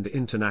US and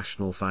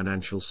international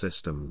financial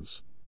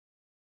systems.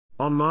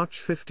 On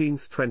March 15,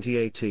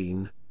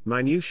 2018,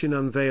 Mnuchin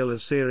unveiled a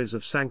series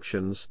of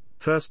sanctions,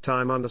 first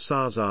time under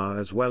SARSA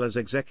as well as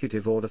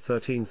Executive Order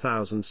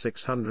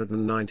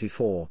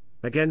 13694,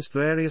 against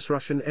various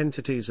Russian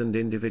entities and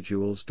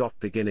individuals.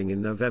 Beginning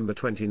in November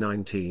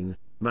 2019,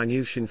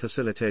 Mnuchin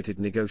facilitated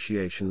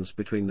negotiations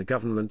between the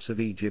governments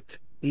of Egypt,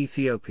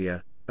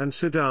 Ethiopia, and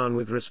Sudan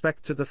with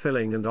respect to the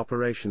filling and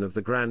operation of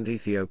the Grand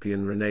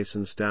Ethiopian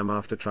Renaissance Dam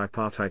after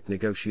tripartite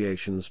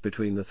negotiations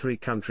between the three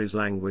countries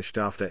languished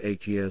after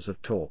 8 years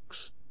of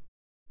talks.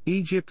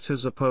 Egypt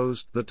has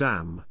opposed the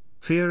dam,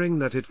 fearing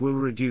that it will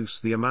reduce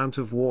the amount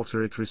of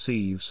water it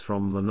receives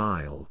from the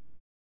Nile.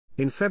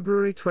 In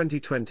February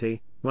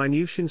 2020,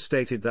 Mnuchin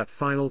stated that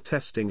final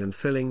testing and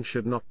filling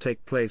should not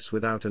take place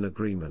without an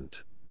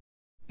agreement.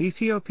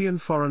 Ethiopian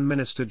Foreign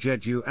Minister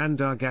Gedju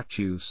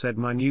Andargachew said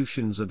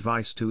Mnuchin's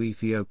advice to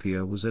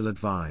Ethiopia was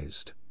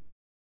ill-advised.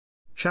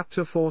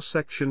 Chapter 4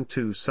 Section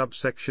 2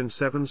 Subsection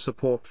 7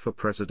 Support for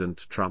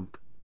President Trump.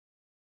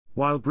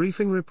 While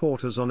briefing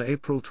reporters on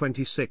April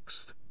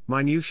 26,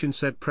 Mnuchin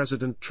said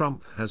President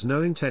Trump has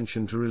no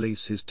intention to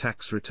release his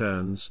tax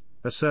returns,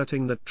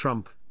 asserting that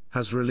Trump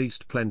has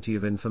released plenty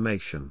of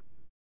information.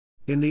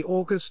 In the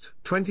August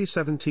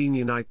 2017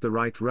 Unite the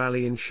Right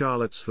rally in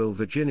Charlottesville,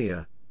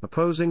 Virginia,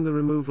 opposing the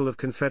removal of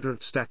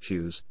Confederate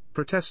statues,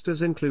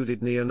 protesters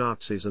included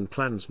neo-Nazis and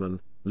Klansmen,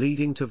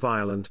 leading to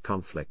violent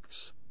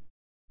conflicts.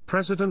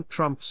 President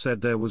Trump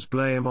said there was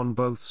blame on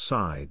both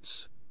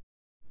sides.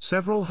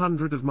 Several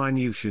hundred of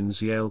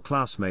Mnuchin's Yale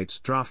classmates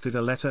drafted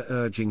a letter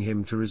urging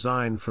him to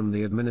resign from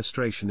the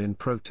administration in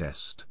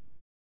protest.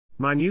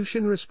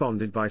 Mnuchin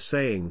responded by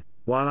saying,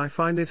 "While I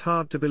find it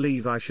hard to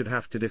believe I should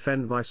have to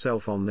defend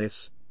myself on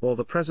this, or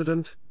the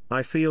president,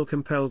 I feel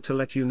compelled to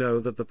let you know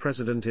that the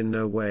president in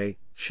no way,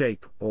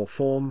 shape, or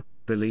form,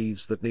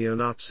 believes that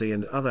neo-Nazi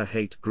and other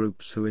hate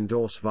groups who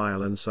endorse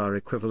violence are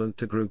equivalent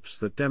to groups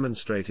that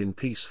demonstrate in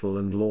peaceful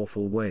and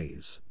lawful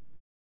ways."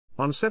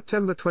 On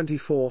September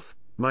 24,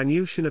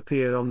 Mnuchin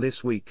appeared on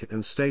This Week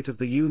and State of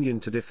the Union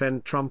to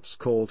defend Trump's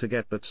call to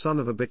get that son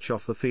of a bitch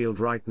off the field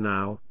right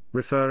now,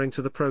 referring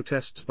to the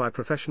protests by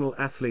professional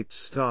athletes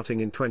starting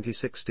in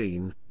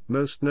 2016,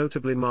 most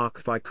notably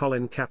marked by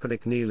Colin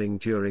Kaepernick kneeling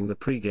during the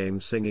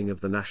pre-game singing of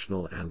the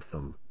national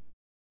anthem.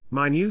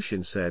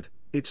 Mnuchin said,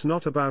 "It's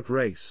not about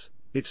race,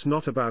 it's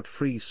not about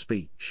free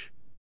speech.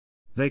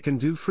 They can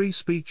do free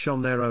speech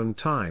on their own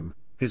time.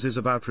 His is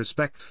about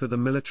respect for the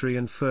military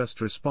and first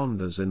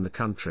responders in the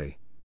country.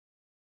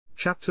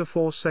 Chapter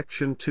 4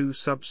 Section 2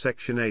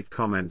 Subsection 8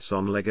 Comments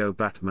on Lego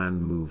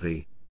Batman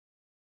Movie.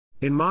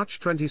 In March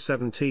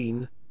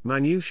 2017,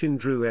 Mnuchin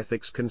drew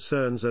ethics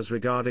concerns as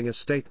regarding a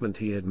statement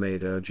he had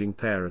made urging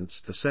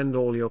parents to send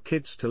all your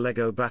kids to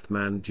Lego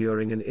Batman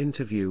during an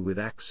interview with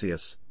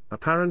Axios,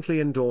 apparently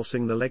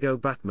endorsing the Lego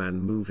Batman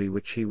movie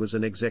which he was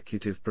an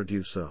executive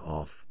producer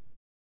of.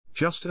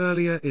 Just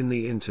earlier in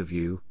the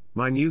interview,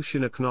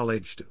 Mnuchin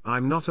acknowledged,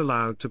 "I'm not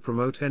allowed to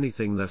promote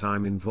anything that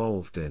I'm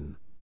involved in."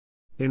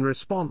 In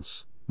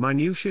response,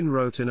 Mnuchin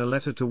wrote in a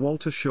letter to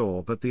Walter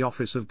Shaw at the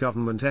Office of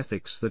Government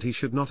Ethics that he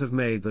should not have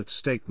made that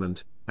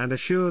statement, and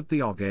assured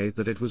the OGE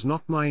that it was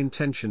not my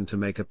intention to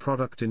make a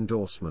product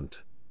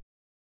endorsement.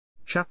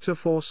 Chapter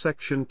 4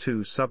 Section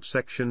 2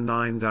 Subsection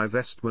 9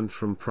 Divestment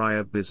from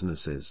prior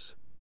businesses.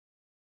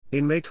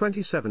 In May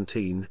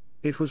 2017,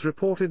 it was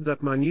reported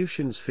that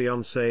Mnuchin's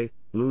fiancée,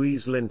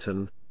 Louise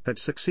Linton, had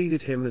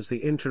succeeded him as the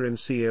interim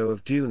CEO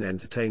of Dune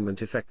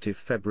Entertainment effective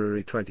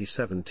February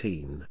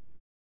 2017.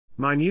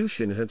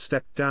 Mnuchin had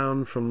stepped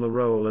down from the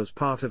role as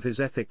part of his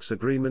ethics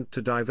agreement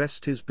to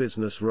divest his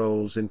business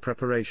roles in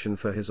preparation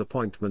for his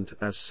appointment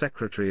as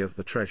Secretary of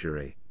the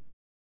Treasury.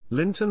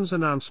 Linton's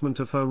announcement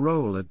of her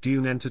role at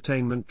Dune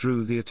Entertainment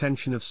drew the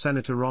attention of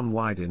Senator Ron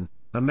Wyden,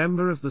 a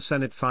member of the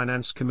Senate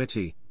Finance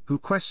Committee, who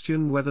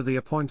questioned whether the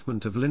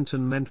appointment of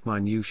Linton meant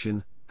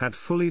Mnuchin had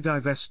fully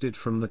divested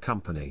from the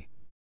company.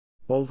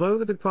 Although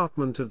the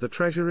Department of the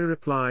Treasury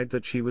replied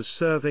that she was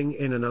serving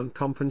in an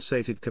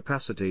uncompensated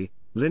capacity,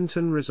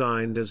 Linton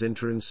resigned as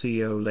interim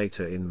CEO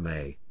later in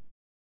May.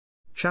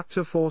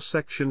 Chapter 4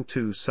 Section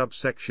 2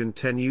 Subsection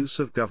 10 Use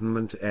of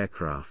Government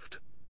Aircraft.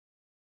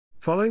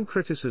 Following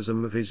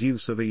criticism of his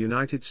use of a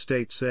United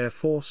States Air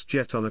Force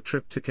jet on a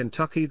trip to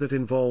Kentucky that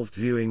involved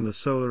viewing the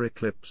solar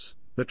eclipse,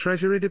 the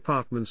Treasury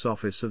Department's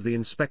Office of the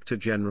Inspector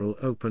General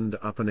opened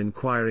up an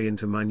inquiry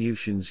into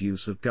Mnuchin's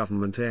use of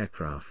government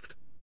aircraft.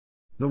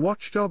 The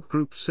watchdog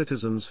group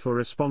Citizens for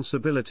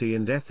Responsibility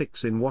and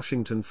Ethics in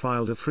Washington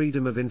filed a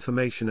Freedom of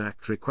Information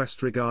Act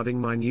request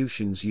regarding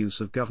Mnuchin's use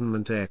of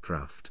government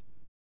aircraft.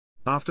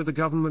 After the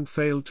government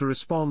failed to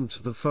respond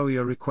to the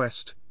FOIA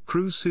request,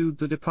 Crew sued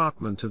the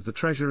Department of the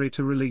Treasury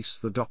to release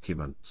the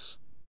documents.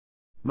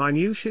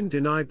 Mnuchin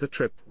denied the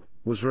trip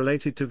was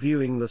related to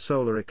viewing the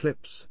solar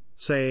eclipse,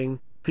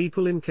 saying,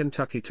 "People in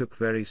Kentucky took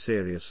very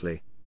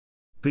seriously.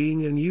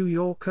 Being a New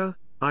Yorker,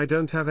 I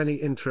don't have any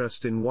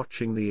interest in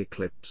watching the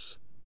eclipse."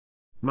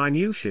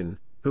 Mnuchin,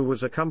 who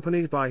was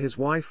accompanied by his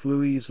wife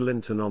Louise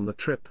Linton on the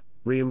trip,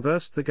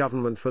 reimbursed the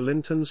government for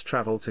Linton's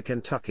travel to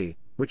Kentucky,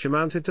 which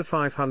amounted to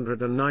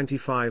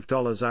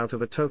 $595 out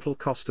of a total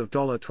cost of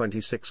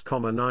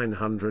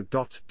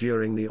 $26,900.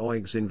 During the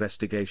OIG's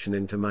investigation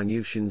into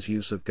Mnuchin's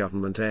use of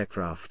government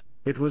aircraft,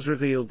 it was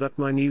revealed that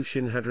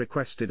Mnuchin had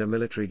requested a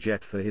military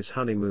jet for his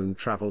honeymoon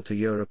travel to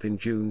Europe in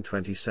June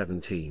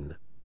 2017.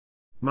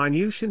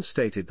 Mnuchin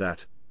stated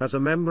that, as a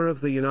member of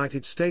the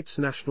United States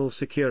National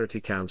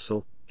Security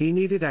Council, he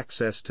needed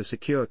access to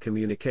secure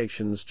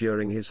communications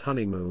during his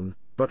honeymoon,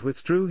 but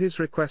withdrew his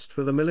request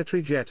for the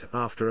military jet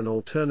after an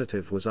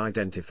alternative was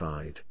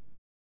identified.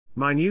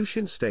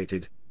 Mnuchin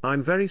stated,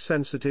 "I'm very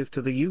sensitive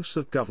to the use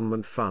of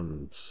government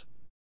funds.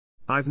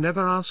 I've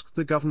never asked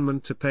the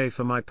government to pay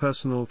for my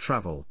personal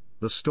travel."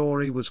 The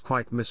story was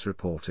quite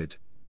misreported.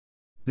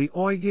 The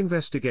OIG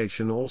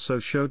investigation also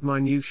showed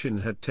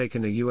Mnuchin had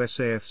taken a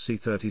USAF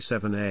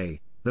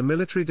C-37A, the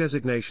military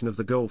designation of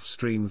the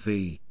Gulfstream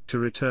V, to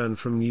return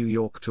from New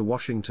York to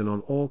Washington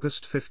on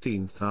August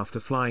 15 after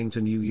flying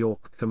to New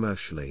York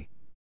commercially.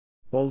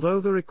 Although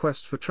the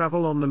request for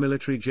travel on the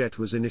military jet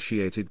was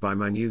initiated by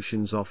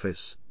Mnuchin's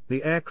office,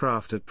 the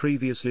aircraft had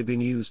previously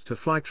been used to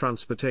fly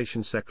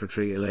Transportation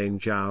Secretary Elaine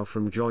Chao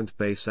from Joint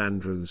Base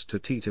Andrews to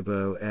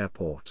Teterboro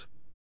Airport.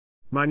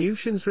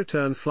 Mnuchin's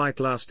return flight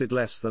lasted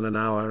less than an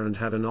hour and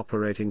had an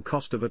operating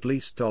cost of at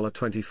least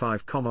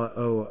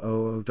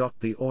 $25,000.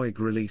 The OIG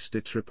released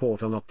its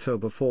report on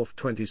October 4,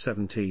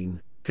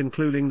 2017,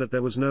 concluding that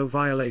there was no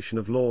violation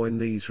of law in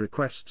these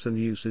requests and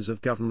uses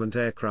of government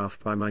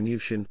aircraft by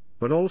Mnuchin,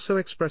 but also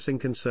expressing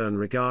concern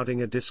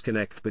regarding a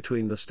disconnect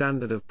between the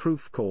standard of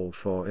proof called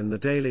for in the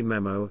Daily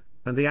Memo,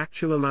 and the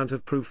actual amount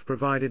of proof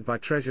provided by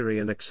Treasury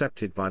and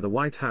accepted by the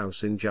White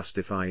House in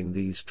justifying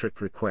these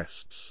trip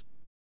requests.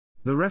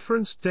 The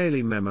referenced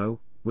Daily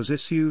Memo was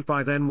issued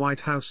by then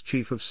White House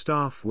Chief of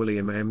Staff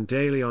William M.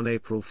 Daley on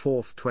April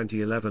 4,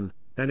 2011,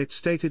 and it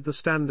stated the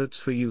standards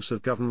for use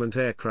of government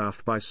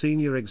aircraft by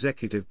senior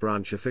executive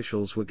branch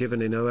officials were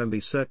given in OMB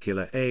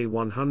Circular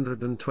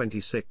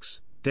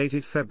A-126,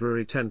 dated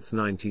February 10,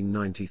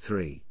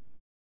 1993.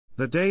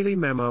 The Daily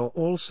Memo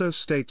also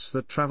states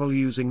that travel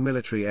using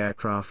military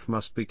aircraft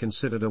must be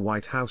considered a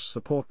White House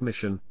support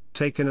mission,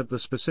 taken at the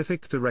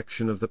specific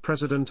direction of the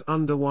President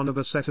under one of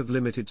a set of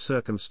limited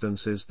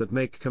circumstances that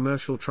make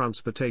commercial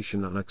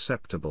transportation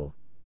unacceptable.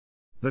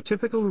 The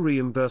typical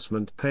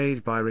reimbursement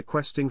paid by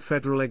requesting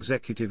federal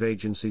executive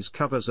agencies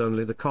covers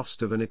only the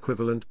cost of an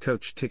equivalent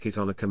coach ticket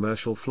on a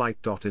commercial flight.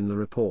 In the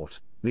report,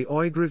 the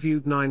OIG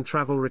reviewed 9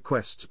 travel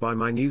requests by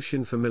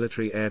mə-NOO-shin for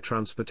military air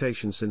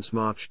transportation since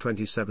March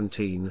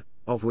 2017,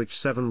 of which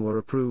 7 were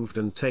approved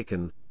and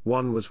taken,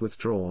 1 was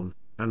withdrawn,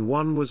 and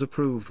 1 was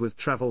approved with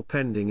travel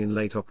pending in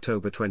late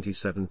October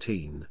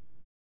 2017.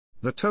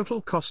 The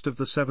total cost of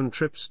the 7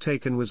 trips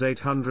taken was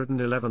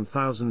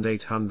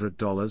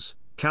 $811,800,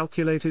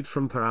 calculated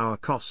from per-hour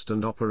cost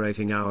and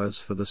operating hours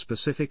for the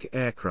specific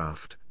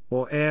aircraft,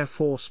 or Air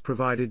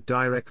Force-provided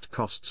direct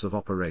costs of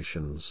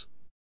operations.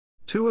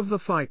 2 of the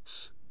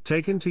flights,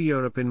 taken to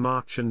Europe in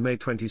March and May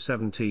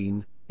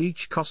 2017,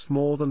 each cost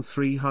more than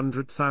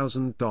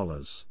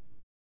 $300,000.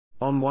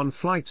 On one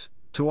flight,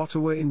 to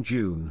Ottawa in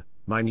June,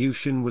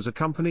 mə-NOO-shin was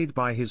accompanied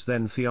by his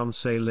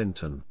then-fiancée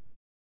Linton.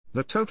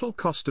 The total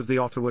cost of the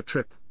Ottawa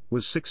trip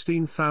was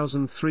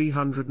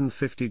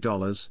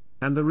 $16,350,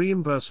 and the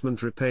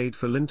reimbursement repaid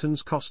for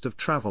Linton's cost of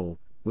travel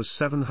was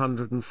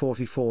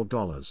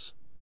 $744.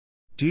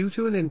 Due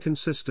to an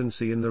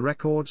inconsistency in the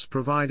records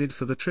provided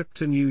for the trip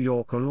to New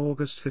York on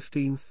August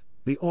 15,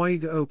 the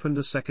OIG opened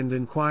a second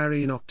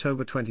inquiry in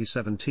October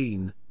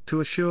 2017,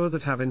 to assure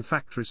that have in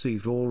fact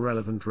received all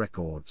relevant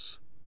records.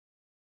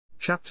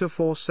 Chapter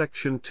 4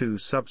 Section 2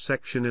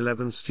 Subsection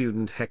 11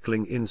 Student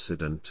Heckling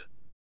Incident.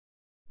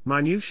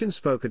 mə-NOO-shin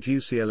spoke at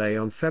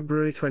UCLA on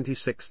February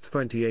 26,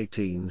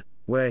 2018,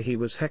 where he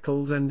was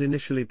heckled and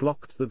initially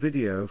blocked the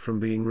video from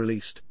being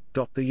released.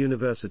 The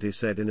university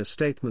said in a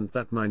statement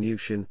that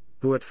mə-NOO-shin,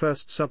 who at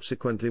first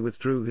subsequently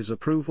withdrew his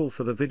approval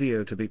for the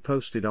video to be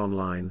posted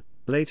online,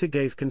 later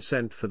gave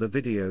consent for the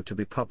video to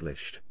be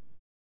published.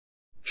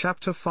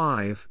 Chapter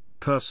 5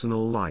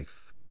 Personal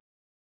Life.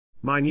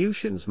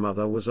 mə-NOO-shin's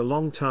mother was a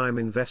long-time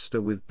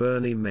investor with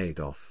Bernie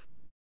Madoff.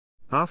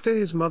 After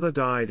his mother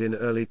died in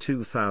early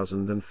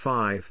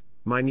 2005,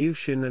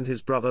 mə-NOO-shin and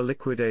his brother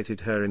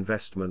liquidated her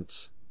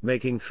investments,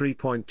 making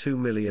 $3.2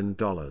 million.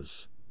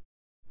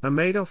 A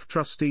Madoff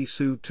trustee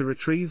sued to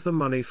retrieve the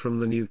money from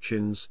the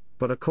Mnuchins,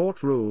 but a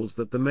court ruled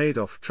that the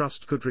Madoff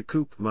trust could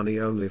recoup money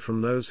only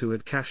from those who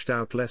had cashed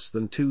out less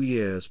than 2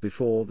 years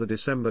before the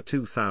December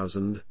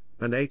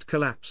 2008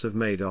 collapse of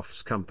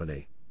Madoff's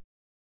company.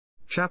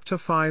 Chapter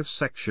 5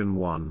 Section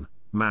 1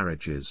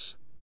 Marriages.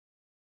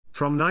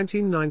 From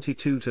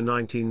 1992 to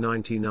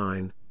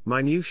 1999,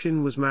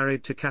 mə-NOO-shin was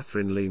married to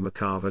Catherine Lee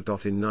McCarver.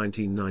 In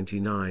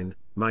 1999,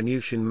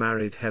 mə-NOO-shin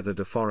married Heather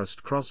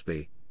DeForest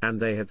Crosby, and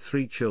they had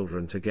 3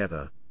 children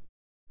together.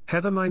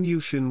 Heather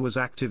mə-NOO-shin was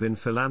active in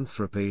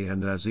philanthropy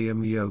and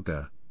Asian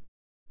yoga.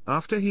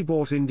 After he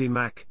bought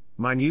IndyMac,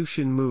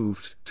 mə-NOO-shin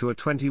moved to a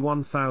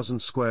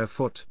 21,000 square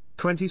foot,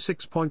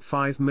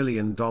 $26.5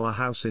 million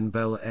house in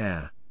Bel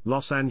Air,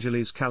 Los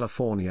Angeles,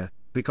 California,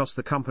 because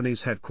the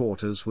company's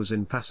headquarters was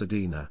in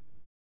Pasadena.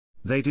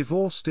 They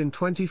divorced in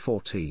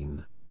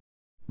 2014.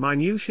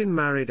 mə-NOO-shin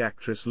married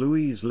actress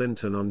Louise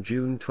Linton on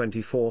June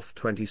 24,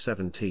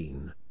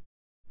 2017.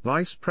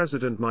 Vice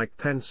President Mike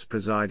Pence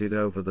presided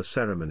over the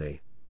ceremony.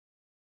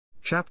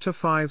 Chapter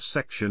 5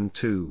 Section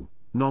 2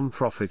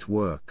 Non-Profit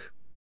Work.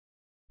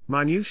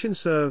 mə-NOO-shin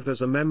served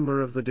as a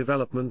member of the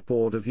Development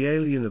Board of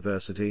Yale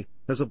University,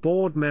 as a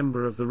board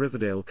member of the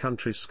Riverdale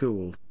Country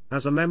School,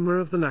 as a member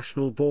of the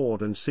National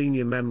Board and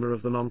senior member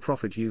of the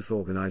nonprofit youth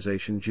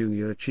organization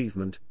Junior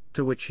Achievement,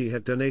 to which he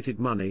had donated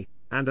money,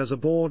 and as a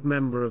board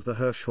member of the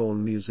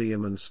Hirshhorn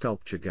Museum and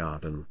Sculpture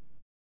Garden.